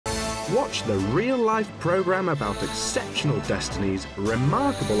Watch the real-life program about exceptional destinies,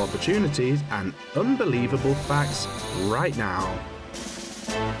 remarkable opportunities, and unbelievable facts right now.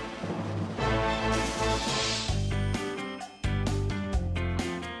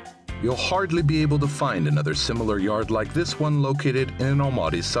 You'll hardly be able to find another similar yard like this one located in an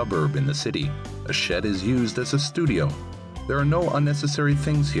Almaty suburb in the city. A shed is used as a studio. There are no unnecessary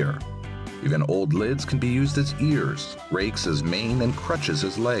things here. Even old lids can be used as ears, rakes as mane, and crutches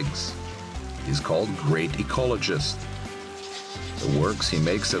as legs. He's called Great Ecologist. The works he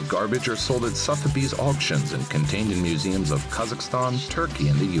makes of garbage are sold at Sotheby's auctions and contained in museums of Kazakhstan, Turkey,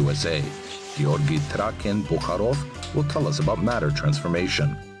 and the USA. Georgy Trakin Bukharov will tell us about matter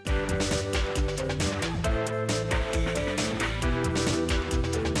transformation.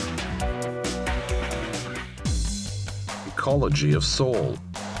 Ecology of soul.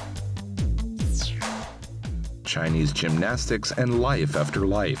 Chinese gymnastics and life after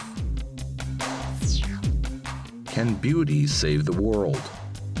life. Can beauty save the world?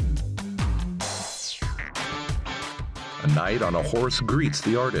 A knight on a horse greets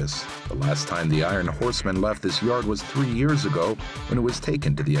the artist. The last time the Iron Horseman left this yard was 3 years ago when it was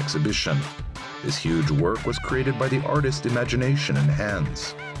taken to the exhibition. This huge work was created by the artist's imagination and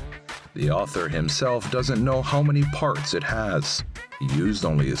hands. The author himself doesn't know how many parts it has. He used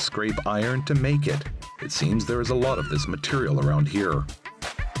only a scrape iron to make it. It seems there is a lot of this material around here.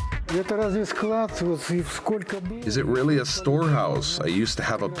 Is it really a storehouse? I used to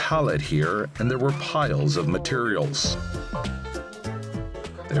have a pallet here, and there were piles of materials.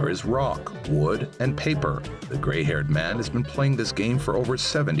 There is rock, wood, and paper. The gray-haired man has been playing this game for over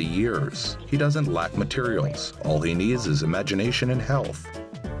 70 years. He doesn't lack materials. All he needs is imagination and health.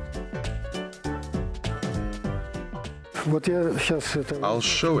 I'll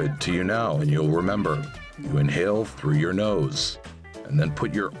show it to you now and you'll remember. You inhale through your nose and then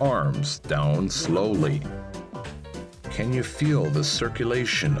put your arms down slowly. Can you feel the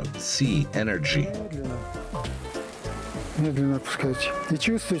circulation of Qi energy? Медленно опускайте. И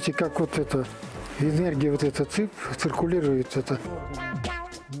чувствуете, как вот эта энергия, вот эта цепь циркулирует.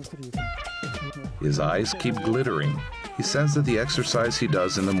 His eyes keep glittering. He says that the exercise he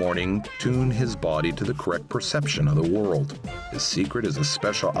does in the morning tune his body to the correct perception of the world. His secret is a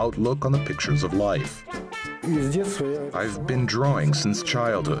special outlook on the pictures of life. I've been drawing since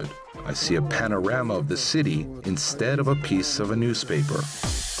childhood. I see a panorama of the city instead of a piece of a newspaper.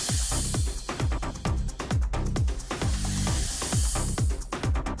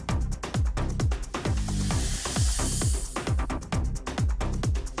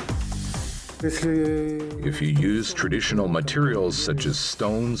 If you use traditional materials such as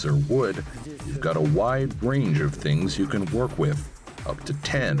stones or wood, you've got a wide range of things you can work with, up to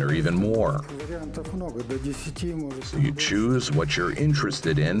 10 or even more. So you choose what you're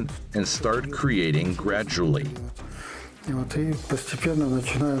interested in and start creating gradually.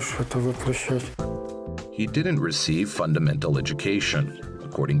 He didn't receive fundamental education.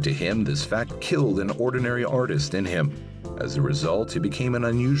 According to him, this fact killed an ordinary artist in him. As a result, he became an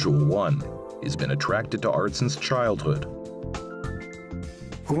unusual one. He's been attracted to art since childhood.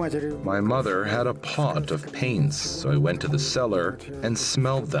 My mother had a pot of paints, so I went to the cellar and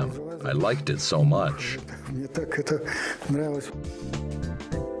smelled them. I liked it so much.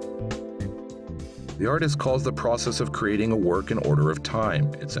 The artist calls the process of creating a work an order of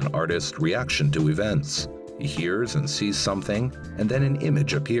time. It's an artist's reaction to events. He hears and sees something, and then an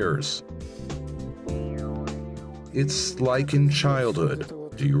image appears. It's like in childhood.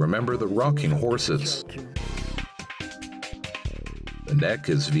 Do you remember the rocking horses? The neck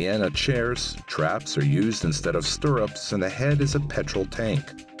is Vienna chairs, traps are used instead of stirrups, and the head is a petrol tank.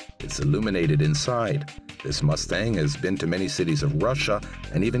 It's illuminated inside. This Mustang has been to many cities of Russia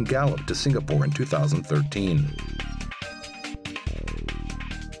and even galloped to Singapore in 2013.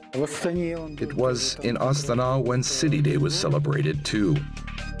 It was in Astana when City Day was celebrated too.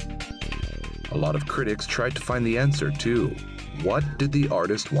 A lot of critics tried to find the answer too. What did the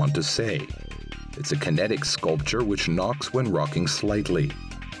artist want to say? It's a kinetic sculpture which knocks when rocking slightly.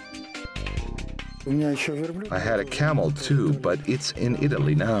 I had a camel too, but it's in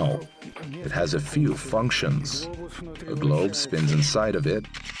Italy now. It has a few functions. A globe spins inside of it.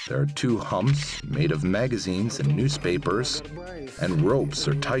 There are 2 humps made of magazines and newspapers, and ropes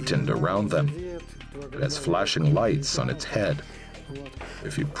are tightened around them. It has flashing lights on its head.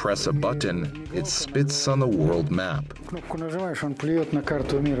 If you press a button, it spits on the world map.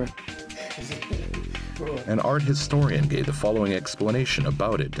 An art historian gave the following explanation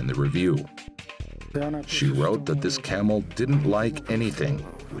about it in the review. She wrote that this camel didn't like anything,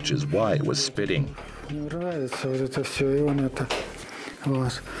 which is why it was spitting.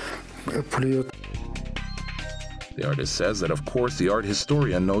 плюет. The artist says that, of course, the art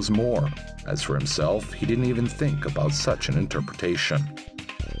historian knows more. As for himself, he didn't even think about such an interpretation.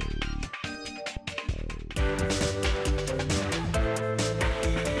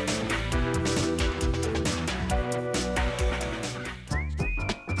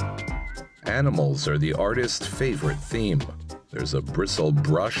 Animals are the artist's favorite theme. There's a bristle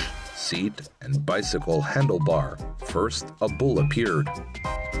brush, seat, and bicycle handlebar. First, a bull appeared.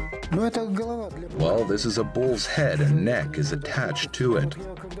 Well, this is a bull's head and neck is attached to it.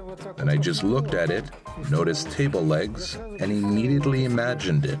 And I just looked at it, noticed table legs, and immediately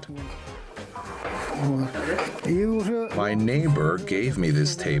imagined it. My neighbor gave me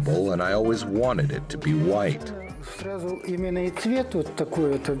this table, and I always wanted it to be white.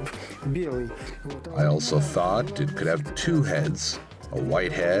 I also thought it could have two heads, a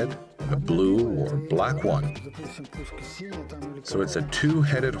white head and a blue or black one. So it's a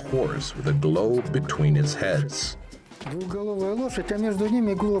two-headed horse with a globe between its heads.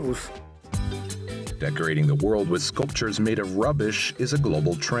 Decorating the world with sculptures made of rubbish is a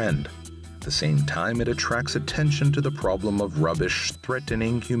global trend. At the same time, it attracts attention to the problem of rubbish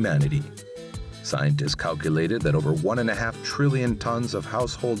threatening humanity. Scientists calculated that over 1.5 trillion tons of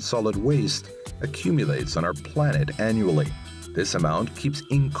household solid waste accumulates on our planet annually. This amount keeps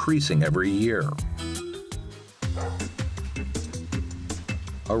increasing every year.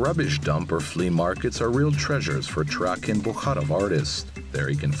 A rubbish dump or flea markets are real treasures for Trakin Bukharov artists. There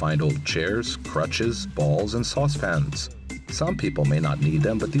you can find old chairs, crutches, balls, and saucepans. Some people may not need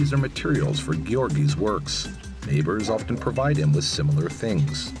them, but these are materials for Georgi's works. Neighbors often provide him with similar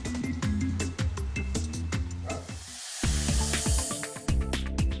things.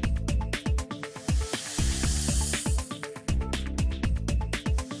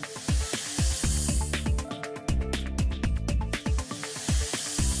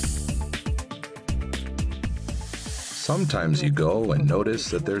 Sometimes you go and notice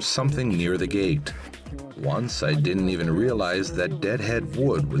that there's something near the gate. Once I didn't even realize that deadhead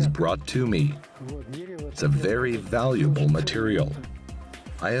wood was brought to me. It's a very valuable material.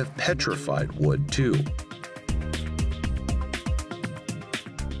 I have petrified wood too.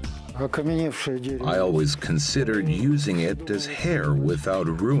 I always considered using it as hair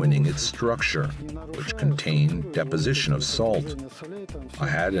without ruining its structure, which contained deposition of salt. I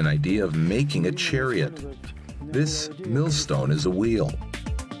had an idea of making a chariot. This millstone is a wheel.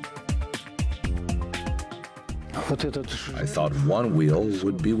 I thought one wheel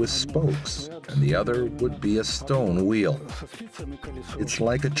would be with spokes and the other would be a stone wheel. It's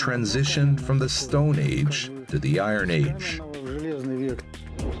like a transition from the Stone Age to the Iron Age.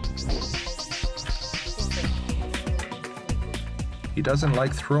 He doesn't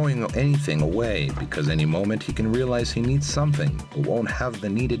like throwing anything away because any moment he can realize he needs something but won't have the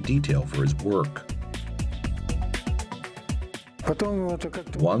needed detail for his work.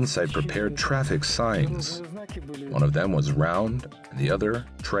 Once I prepared traffic signs. One of them was round and the other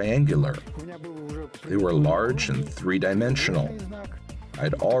triangular. They were large and three-dimensional.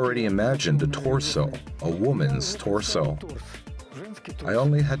 I'd already imagined a torso, a woman's torso. I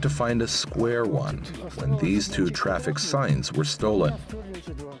only had to find a square one when these two traffic signs were stolen.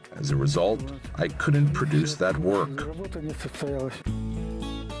 As a result, I couldn't produce that work.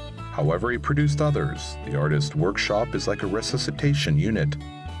 However, he produced others. The artist's workshop is like a resuscitation unit.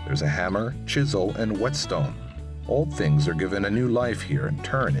 There's a hammer, chisel, and whetstone. Old things are given a new life here and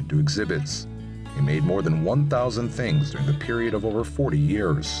turned into exhibits. He made more than 1,000 things during the period of over 40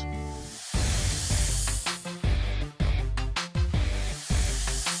 years.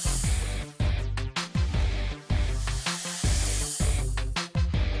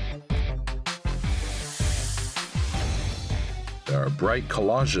 There are bright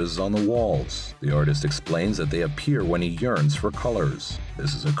collages on the walls. The artist explains that they appear when he yearns for colors.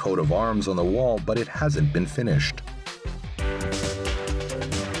 This is a coat of arms on the wall, but it hasn't been finished.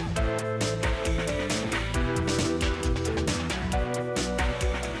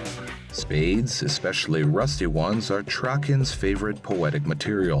 Spades, especially rusty ones, are Trakin's favorite poetic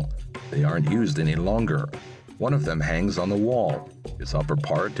material. They aren't used any longer. One of them hangs on the wall. Its upper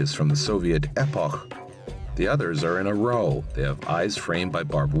part is from the Soviet epoch. The others are in a row. They have eyes framed by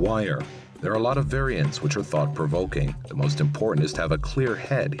barbed wire. There are a lot of variants which are thought-provoking. The most important is to have a clear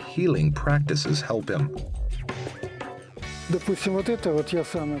head. Healing practices help him.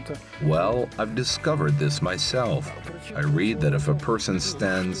 Well, I've discovered this myself. I read that if a person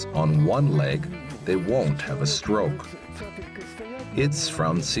stands on one leg, they won't have a stroke. It's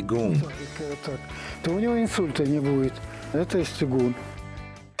from qigong.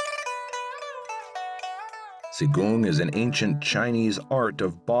 Qigong is an ancient Chinese art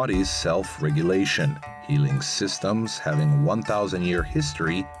of body self-regulation, healing systems having 1,000-year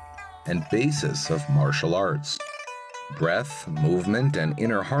history and basis of martial arts. Breath, movement, and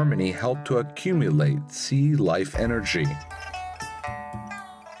inner harmony help to accumulate Qi life energy.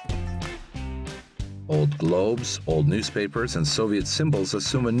 Old globes, old newspapers, and Soviet symbols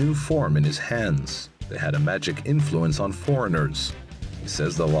assume a new form in his hands. They had a magic influence on foreigners. He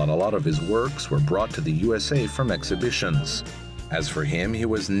says that a lot of his works were brought to the USA from exhibitions. As for him, he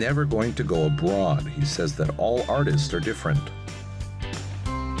was never going to go abroad. He says that all artists are different.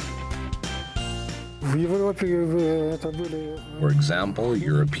 For example,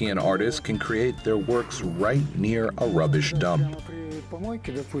 European artists can create their works right near a rubbish dump.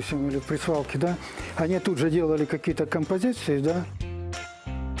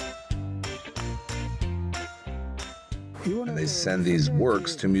 And they send these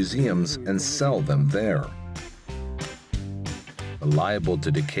works to museums and sell them there. The liable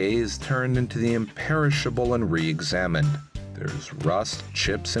to decay is turned into the imperishable and re-examined. There's rust,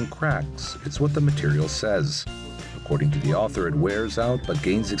 chips, and cracks. It's what the material says. According to the author, it wears out but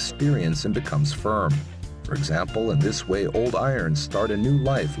gains experience and becomes firm. For example, in this way, old irons start a new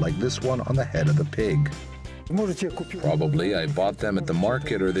life, like this one on the head of the pig. Probably I bought them at the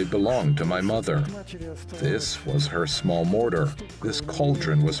market or they belonged to my mother. This was her small mortar. This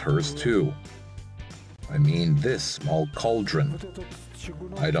cauldron was hers too. I mean this small cauldron.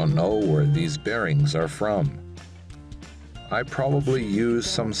 I don't know where these bearings are from. I probably used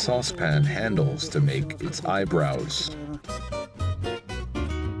some saucepan handles to make its eyebrows.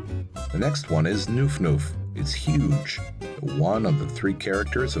 The next one is Noof Noof. It's huge. One of the three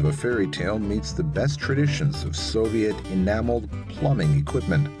characters of a fairy tale meets the best traditions of Soviet enameled plumbing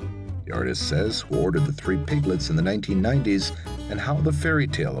equipment. The artist says who ordered the three piglets in the 1990s and how the fairy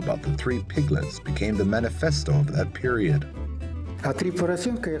tale about the three piglets became the manifesto of that period.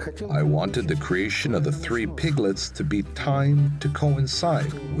 I wanted the creation of the three piglets to be timed to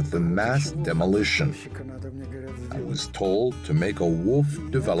coincide with the mass demolition. I was told to make a wolf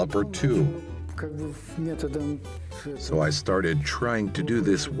developer too. So I started trying to do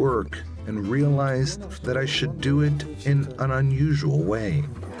this work and realized that I should do it in an unusual way.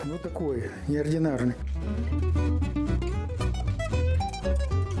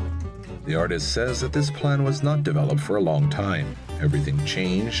 The artist says that this plan was not developed for a long time. Everything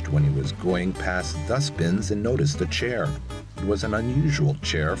changed when he was going past dustbins and noticed a chair. It was an unusual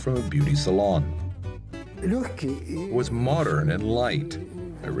chair from a beauty salon. It was modern and light.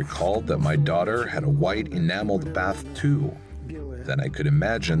 I recalled that my daughter had a white enameled bath too. Then I could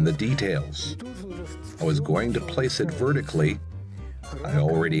imagine the details. I was going to place it vertically. I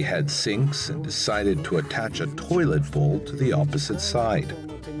already had sinks and decided to attach a toilet bowl to the opposite side.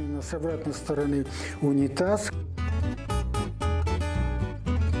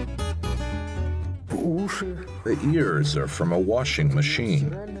 The ears are from a washing machine.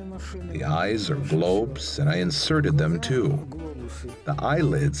 The eyes are globes, and I inserted them too. The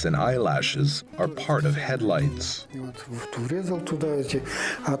eyelids and eyelashes are part of headlights.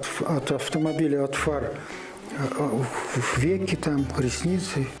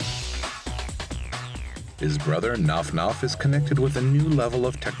 His brother Naf Naf is connected with a new level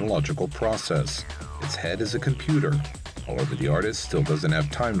of technological process. Its head is a computer. However, the artist still doesn't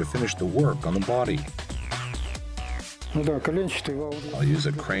have time to finish the work on the body. I'll use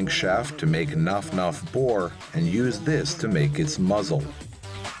a crankshaft to make Naf Naf bore and use this to make its muzzle.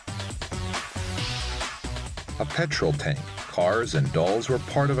 A petrol tank, cars, and dolls were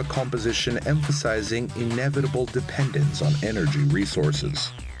part of a composition emphasizing inevitable dependence on energy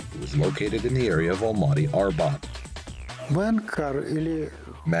resources. It was located in the area of Almaty Arbat.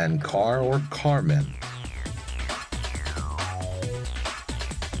 Man-car or carmen.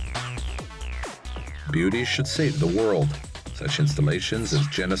 Beauty should save the world. Such installations as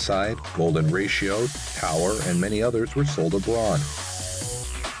Genocide, Golden Ratio, Tower, and many others were sold abroad.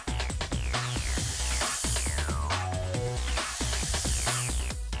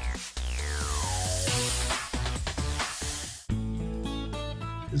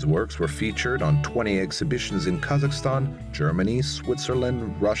 His works were featured on 20 exhibitions in Kazakhstan, Germany,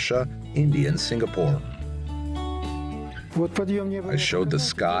 Switzerland, Russia, India, and Singapore. I showed the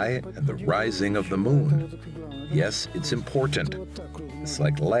sky and the rising of the moon. Yes, it's important. It's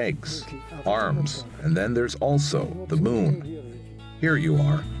like legs, arms, and then there's also the moon. Here you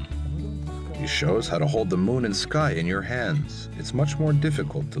are. He shows how to hold the moon and sky in your hands. It's much more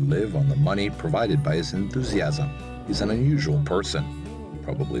difficult to live on the money provided by his enthusiasm. He's an unusual person.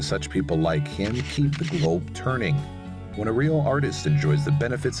 Probably such people like him keep the globe turning. When a real artist enjoys the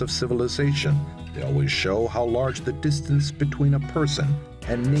benefits of civilization, They always show how large the distance between a person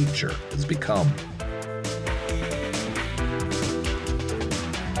and nature has become.